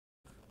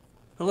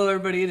Hello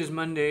everybody, it is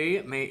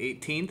Monday, May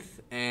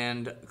 18th,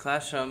 and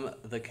class from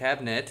the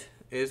cabinet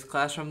is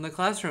class from the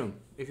classroom.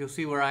 If you'll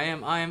see where I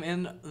am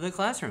in the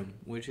classroom,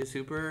 which is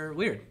super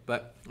weird.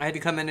 But I had to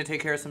come in to take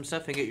care of some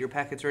stuff and get your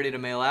packets ready to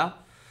mail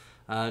out.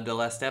 The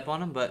last step on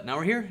them, but now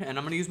we're here, and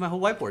I'm going to use my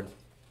whole whiteboard.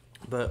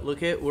 But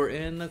look at, we're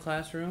in the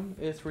classroom,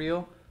 it's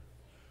real.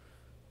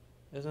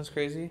 Isn't this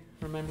crazy?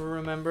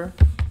 Remember?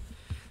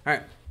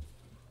 Alright.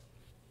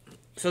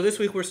 So this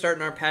week we're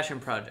starting our passion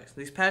projects.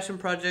 These passion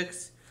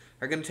projects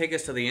are going to take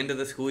us to the end of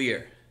the school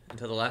year,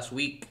 until the last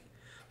week,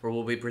 where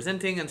we'll be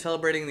presenting and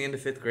celebrating the end of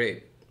 5th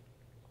grade.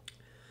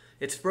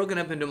 It's broken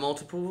up into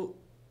multiple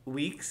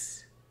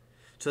weeks,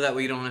 so that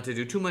way you don't have to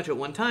do too much at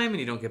one time and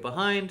you don't get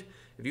behind.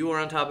 If you are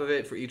on top of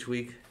it for each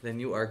week, then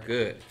you are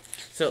good.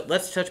 So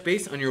let's touch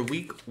base on your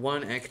week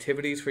 1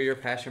 activities for your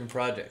passion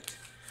project.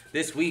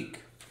 This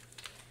week,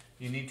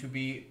 you need to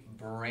be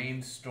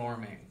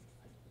brainstorming.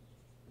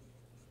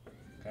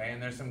 Okay,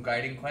 and there's some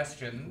guiding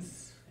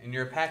questions in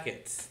your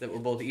packets that were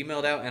both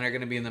emailed out and are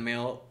going to be in the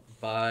mail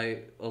by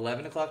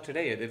 11 o'clock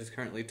today. It is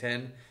currently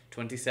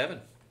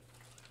 10:27.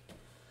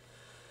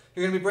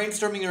 You're going to be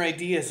brainstorming your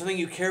ideas, something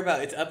you care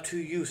about. It's up to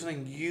you,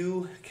 something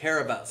you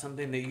care about,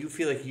 something that you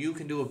feel like you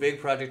can do a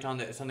big project on,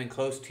 that is something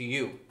close to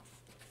you.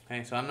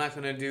 Okay, so I'm not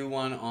going to do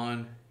one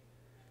on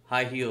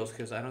high heels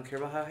because I don't care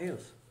about high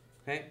heels.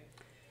 Okay,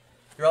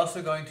 you're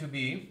also going to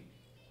be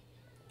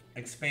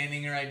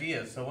expanding your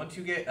ideas. So once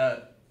you get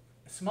a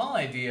small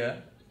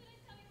idea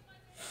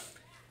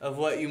of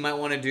what you might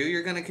want to do,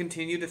 you're going to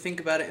continue to think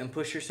about it and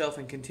push yourself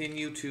and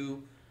continue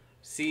to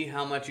see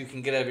how much you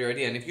can get out of your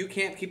idea. And if you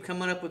can't keep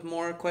coming up with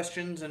more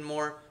questions and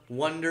more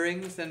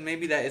wonderings, then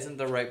maybe that isn't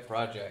the right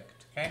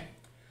project, okay?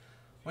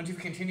 Once you've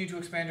continued to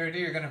expand your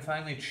idea, you're going to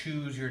finally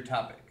choose your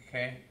topic,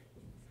 okay?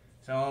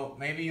 So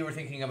maybe you were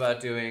thinking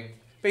about doing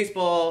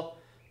baseball,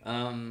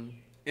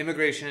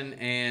 immigration,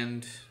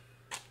 and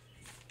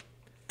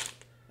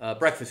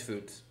breakfast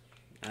foods.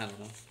 I don't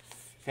know.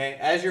 Okay,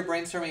 as you're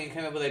brainstorming and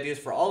coming up with ideas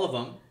for all of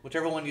them,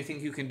 whichever one you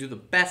think you can do the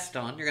best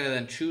on, you're going to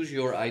then choose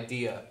your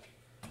idea.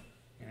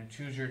 You're going to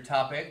choose your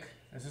topic.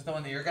 This is the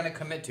one that you're going to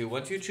commit to.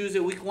 Once you choose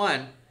it week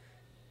 1,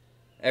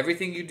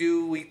 everything you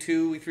do week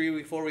 2, week 3,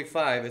 week 4, week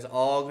 5 is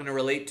all going to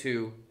relate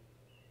to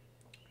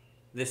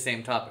this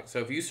same topic. So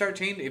if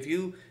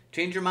you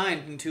change your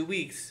mind in 2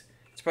 weeks,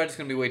 it's probably just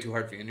going to be way too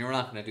hard for you, and you're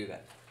not going to do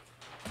that.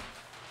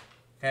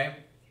 Okay?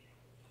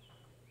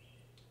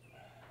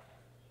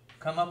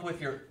 Come up with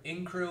your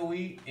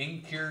inquiry.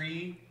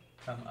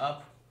 Come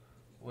up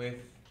with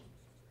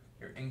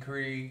your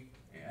inquiry.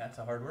 Yeah, that's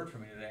a hard word for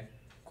me today.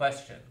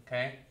 Question,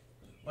 okay?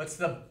 What's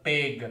the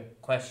big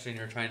question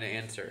you're trying to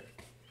answer?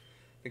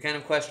 The kind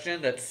of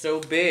question that's so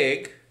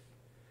big,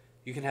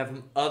 you can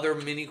have other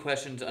mini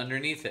questions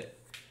underneath it,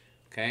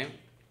 okay?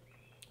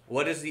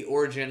 What is the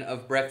origin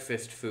of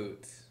breakfast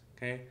foods,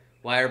 okay?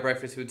 Why are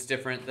breakfast foods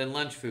different than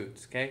lunch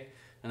foods, okay?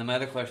 And then my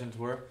other questions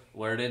were,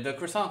 where did the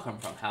croissant come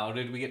from? How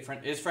did we get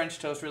French? Is French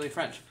toast really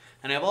French?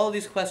 And I have all of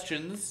these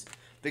questions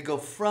that go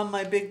from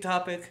my big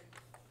topic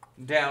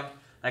down.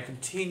 I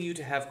continue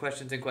to have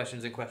questions and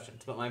questions and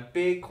questions. But my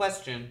big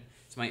question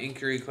is my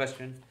inquiry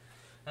question.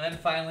 And then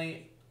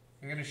finally,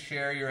 you're going to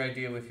share your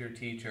idea with your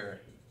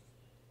teacher.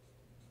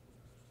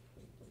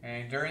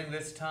 And during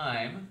this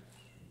time,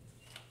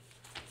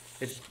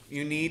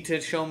 you need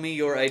to show me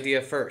your idea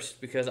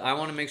first, because I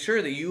want to make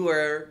sure that you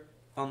are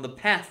on the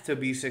path to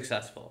be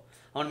successful.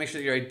 I want to make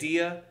sure that your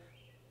idea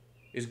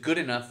is good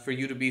enough for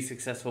you to be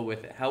successful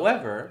with it.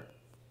 However,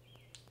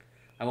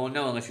 I won't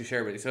know unless you share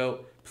it with me.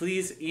 So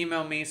please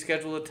email me,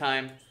 schedule a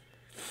time.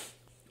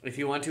 If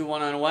you want to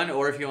one-on-one,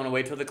 or if you want to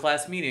wait till the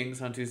class meetings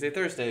on Tuesday,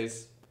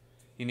 Thursdays,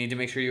 you need to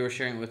make sure you are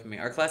sharing it with me.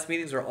 Our class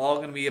meetings are all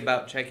going to be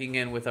about checking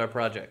in with our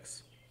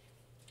projects.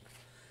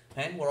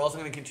 And we're also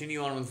going to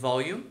continue on with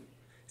volume.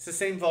 It's the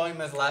same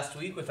volume as last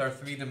week with our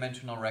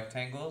 3-dimensional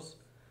rectangles.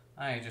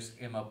 I just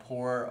am a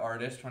poor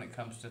artist when it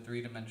comes to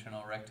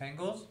 3-dimensional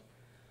rectangles.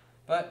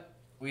 But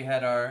we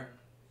had our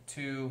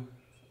 2,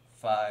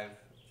 5,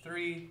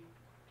 3.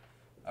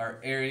 Our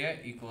area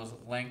equals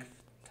length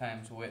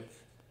times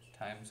width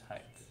times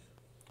height.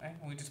 Okay?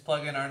 And we just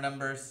plug in our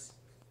numbers,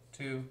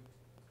 2,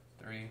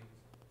 3,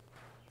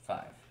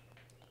 5.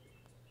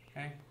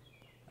 Okay?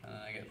 And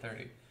then I get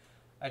 30.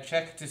 I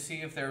check to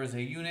see if there was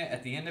a unit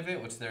at the end of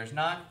it, which there's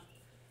not.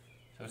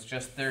 So it's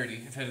just 30.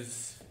 If it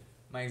is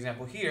my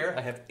example here,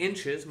 I have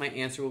inches, my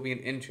answer will be in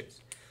inches.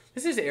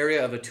 This is the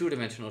area of a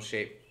 2-dimensional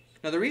shape.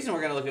 Now the reason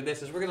we're going to look at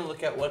this is we're going to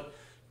look at what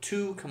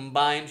 2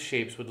 combined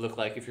shapes would look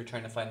like if you're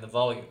trying to find the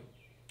volume.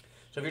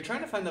 So if you're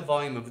trying to find the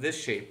volume of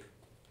this shape,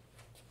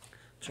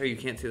 I'm sorry you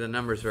can't see the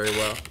numbers very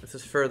well. This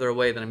is further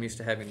away than I'm used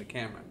to having the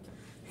camera.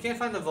 If you can't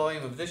find the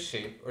volume of this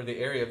shape, or the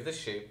area of this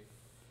shape,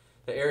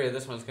 the area of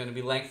this one is going to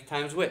be length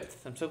times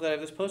width. I'm so glad I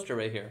have this poster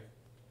right here.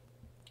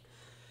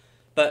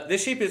 But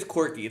this shape is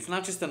quirky. It's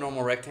not just a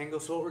normal rectangle.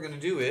 So what we're going to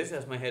do is,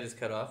 as my head is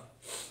cut off,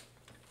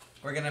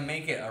 we're going to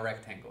make it a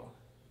rectangle.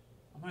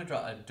 I'm going to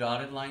draw a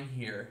dotted line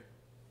here.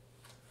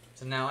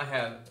 So now I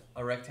have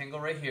a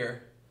rectangle right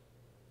here,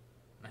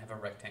 and I have a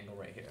rectangle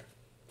right here.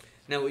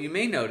 Now what you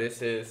may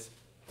notice is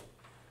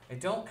I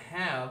don't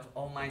have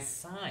all my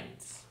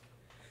sides.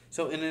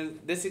 So in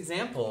this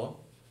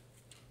example,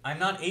 I'm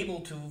not able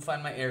to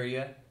find my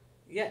area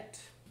yet.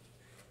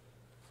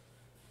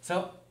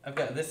 So I've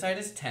got this side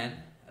is 10,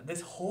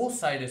 this whole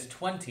side is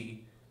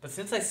 20, but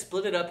since I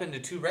split it up into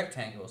two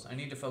rectangles, I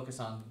need to focus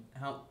on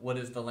what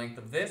is the length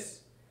of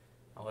this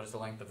and what is the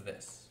length of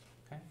this.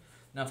 Okay?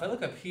 Now if I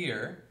look up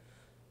here,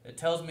 it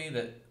tells me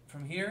that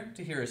from here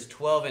to here is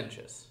 12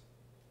 inches.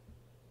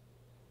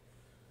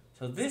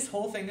 So this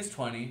whole thing is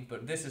 20,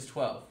 but this is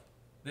 12.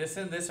 This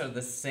and this are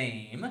the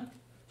same.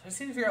 So I just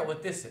need to figure out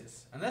what this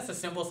is. And that's a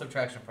simple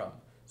subtraction problem.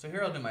 So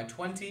here I'll do my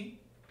 20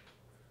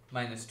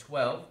 minus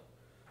 12.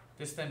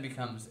 This then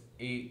becomes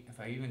 8, if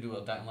I even do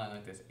a dotted line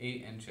like this,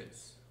 8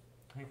 inches.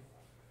 Okay.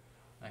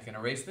 I can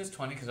erase this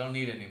 20 because I don't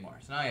need it anymore.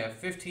 So now I have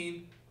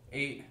 15,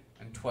 8,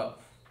 and 12.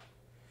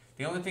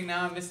 The only thing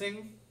now I'm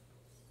missing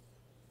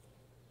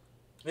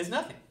is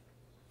nothing.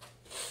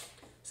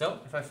 So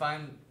if I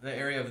find the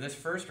area of this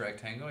first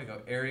rectangle, I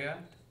go area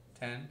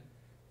 10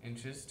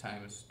 inches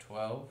times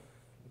 12,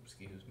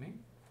 excuse me,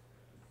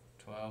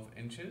 12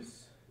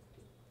 inches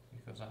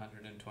equals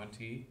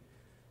 120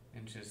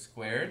 inches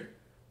squared.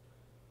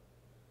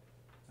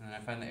 And then I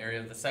find the area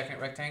of the second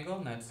rectangle,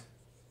 and that's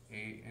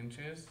 8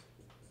 inches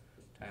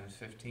times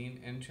 15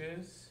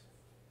 inches.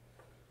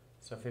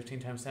 So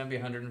 15 times 10 would be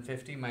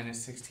 150,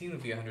 minus 16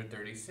 would be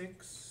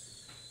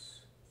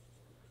 136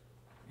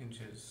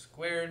 inches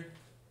squared.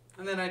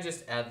 And then I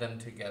just add them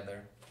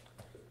together,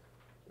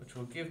 which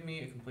will give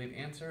me a complete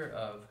answer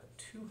of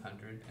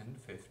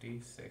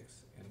 256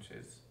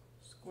 inches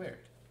squared.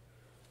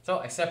 So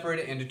I separate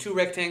it into two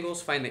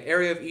rectangles, find the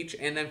area of each,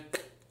 and then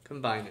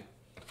combine it.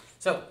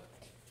 So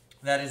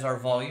that is our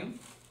volume.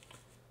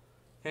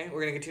 Okay,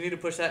 we're going to continue to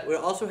push that. We'll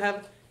also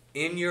have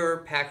in your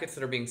packets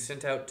that are being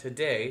sent out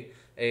today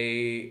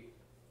a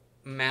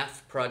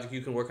math project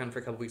you can work on for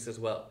a couple weeks as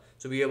well.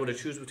 So be able to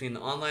choose between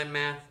the online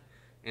math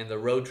and the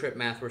road trip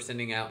math we're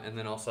sending out, and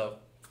then also,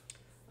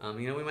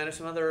 we might have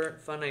some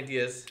other fun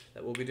ideas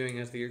that we'll be doing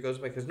as the year goes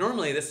by, because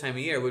normally this time of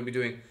year we'd be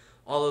doing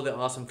all of the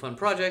awesome fun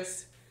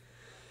projects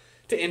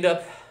to end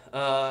up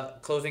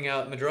closing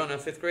out Madrona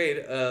 5th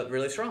grade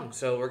really strong.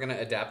 So we're going to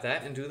adapt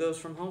that and do those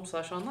from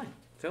home/online.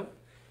 So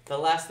the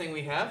last thing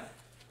we have,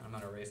 I'm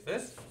going to erase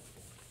this,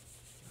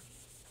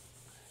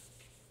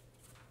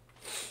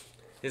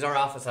 is our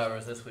office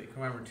hours this week.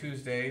 Remember,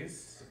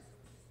 Tuesdays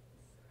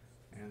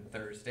and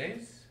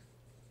Thursdays,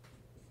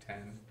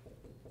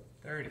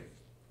 10:30.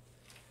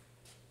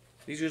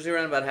 These usually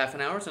run about half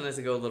an hour, sometimes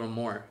they go a little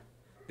more.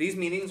 These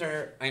meetings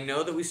are, I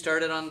know that we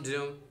started on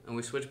Zoom and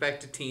we switched back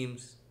to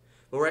Teams,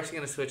 but we're actually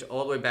going to switch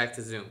all the way back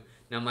to Zoom.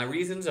 Now my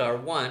reasons are,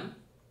 one,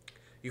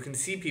 you can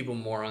see people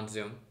more on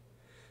Zoom.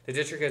 The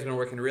district has been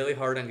working really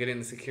hard on getting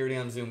the security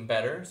on Zoom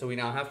better, so we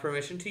now have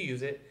permission to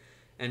use it.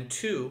 And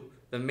two,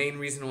 the main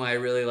reason why I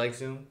really like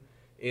Zoom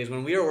is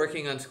when we are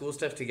working on school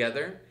stuff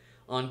together,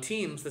 on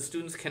Teams, the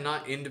students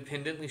cannot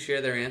independently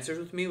share their answers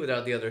with me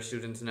without the other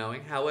students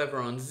knowing. However,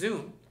 on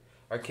Zoom,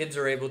 our kids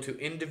are able to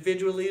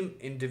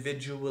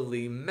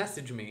individually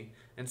message me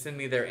and send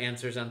me their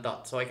answers and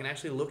thoughts. So I can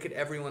actually look at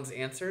everyone's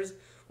answers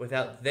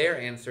without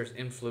their answers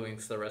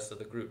influence the rest of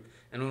the group.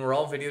 And when we're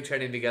all video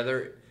chatting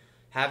together,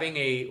 having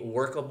a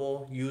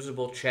workable,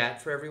 usable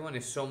chat for everyone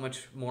is so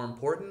much more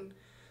important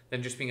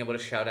than just being able to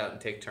shout out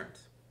and take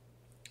turns.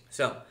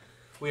 So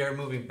we are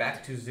moving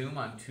back to Zoom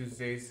on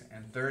Tuesdays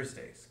and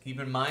Thursdays. Keep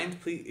in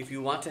mind, please, if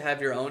you want to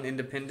have your own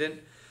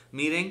independent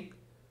meeting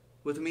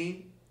with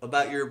me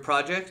about your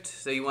project,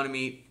 say you want to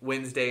meet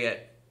Wednesday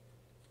at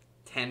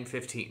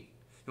 10:15.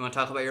 You want to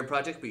talk about your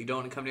project, but you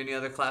don't want to come to any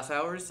other class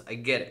hours, I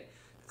get it.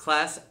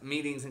 Class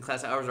meetings and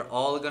class hours are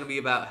all going to be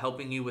about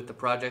helping you with the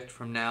project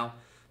from now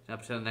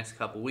up to the next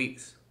couple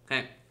weeks.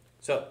 Okay,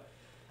 so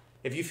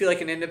if you feel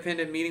like an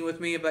independent meeting with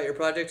me about your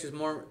project is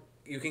more,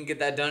 you can get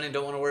that done and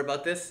don't want to worry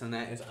about this, and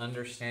that is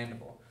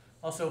understandable.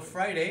 Also,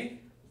 Friday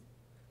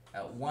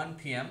at 1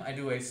 p.m., I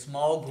do a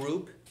small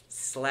group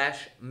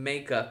 /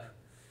 makeup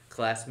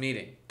class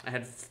meeting. I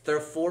had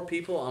 4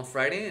 people on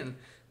Friday, and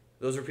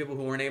those were people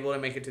who weren't able to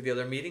make it to the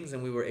other meetings,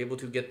 and we were able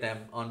to get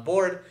them on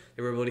board.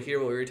 They were able to hear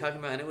what we were talking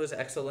about, and it was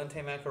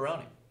excelente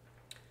macaroni.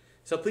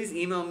 So please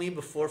email me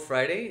before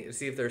Friday to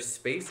see if there's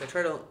space. I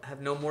try to have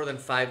no more than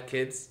 5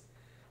 kids.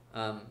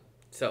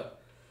 So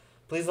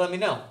please let me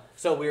know.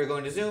 So we are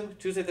going to Zoom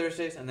Tuesday,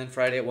 Thursdays, and then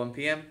Friday at 1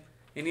 p.m.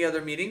 Any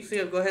other meetings? So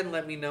yeah, go ahead and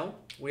let me know.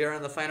 We are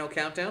on the final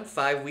countdown.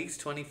 5 weeks,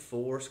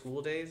 24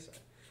 school days.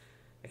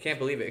 I can't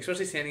believe it,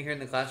 especially standing here in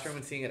the classroom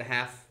and seeing it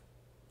half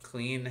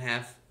clean,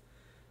 half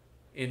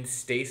in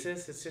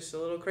stasis. It's just a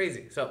little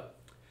crazy. So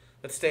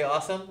let's stay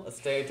awesome. Let's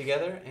stay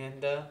together,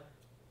 and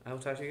I will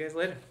talk to you guys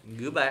later.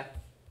 Goodbye.